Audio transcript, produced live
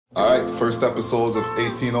Alright, first episodes of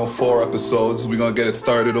 1804 episodes. We're gonna get it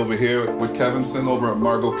started over here with Kivenson over at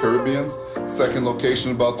Margo Caribbean. Second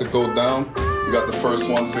location about to go down. We got the first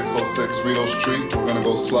one, 606 Rideau Street. We're gonna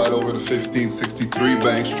go slide over to 1563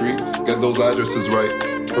 Bank Street. Get those addresses right.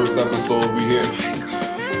 First episode, we here.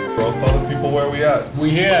 Bro, tell the people where we at.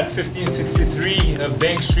 We're here at 1563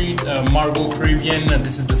 Bank Street, Margo Caribbean.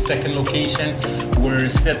 This is the second location. We're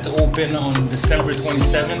set to open on December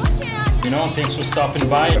 27th. You know, thanks for stopping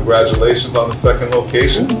by. Congratulations on the second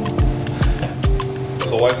location.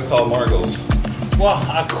 So why is it called Margo's? Well,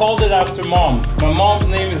 I called it after mom. My mom's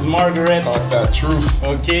name is Margaret. Talk that truth.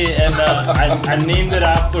 Okay, and I named it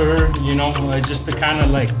after her, you know, just to kind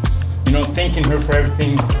of like, you know, thanking her for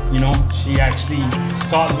everything, you know, she actually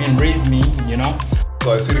taught me and raised me, you know.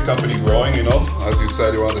 So I see the company growing, you know, as you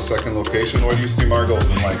said, you're on the second location. Where do you see Margo's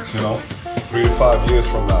in, like, you know, 3 to 5 years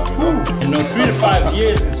from now, you know? You know, 3 to 5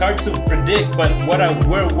 years, it's hard to predict, but where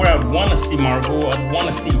I want to see Margo, I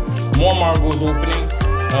want to see more Margos opening,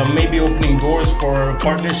 maybe opening doors for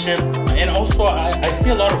partnership. And also, I see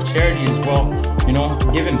a lot of charity as well, you know,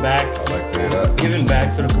 giving back. I like to hear that. Giving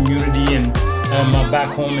back to the community and back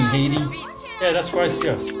home in Haiti. Yeah, that's where I see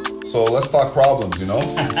us. So let's talk problems, you know?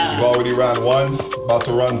 You've already ran one, about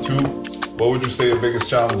to run two. What would you say your biggest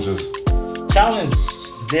challenge is? Challenge,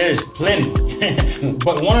 there's plenty.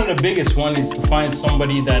 But one of the biggest one is to find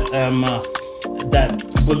somebody that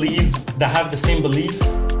that have the same belief,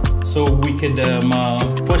 so we could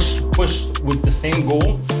push with the same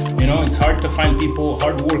goal. You know, it's hard to find people,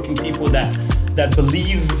 hardworking people that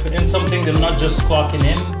believe in something. They're not just clocking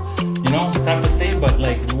in, you know, type of say. But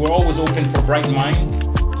like, we're always open for bright minds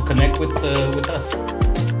to connect with us.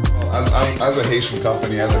 Well, as a Haitian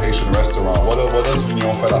company, as a Haitian restaurant, what does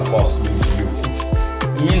UFLF mean to you?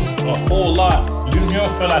 It means a whole lot.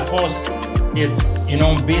 UFLF, it's, you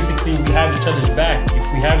know, basically we have each other's back.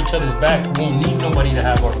 If we have each other's back, we won't need nobody to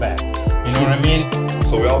have our back. You know what I mean?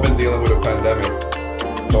 So we all been dealing with a pandemic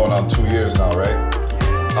going on 2 years now, right?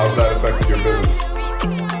 How's that affected your business?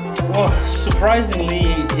 Well,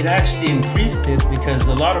 surprisingly, it actually increased it because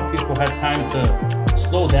a lot of people had time to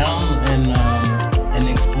slow down and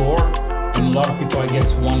explore. And a lot of people, I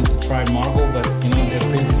guess, wanted to try Margo, but you know, their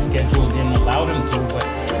busy schedule didn't allow them to. But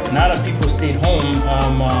now that people stayed home,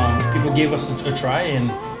 people gave us a try, and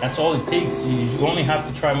that's all it takes. You only have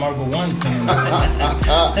to try Margo once. And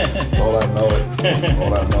All I know it.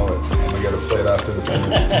 All I know it. I'm gonna get a plate after this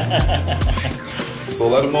interview. So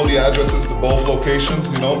let them know the addresses to both locations,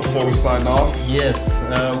 you know, before we sign off. Yes,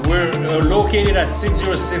 we're located at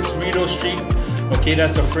 606 Rideau Street. Okay,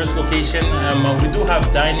 that's our first location. We do have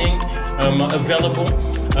dining available.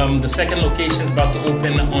 The second location is about to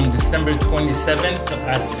open on December 27th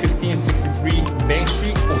at 1563 Bank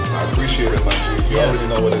Street. I appreciate it, man. You already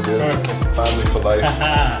know what it is. Perfect. Family for life.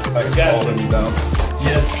 Thanks for holding me down.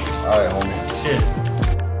 Yes. All right, homie. Cheers.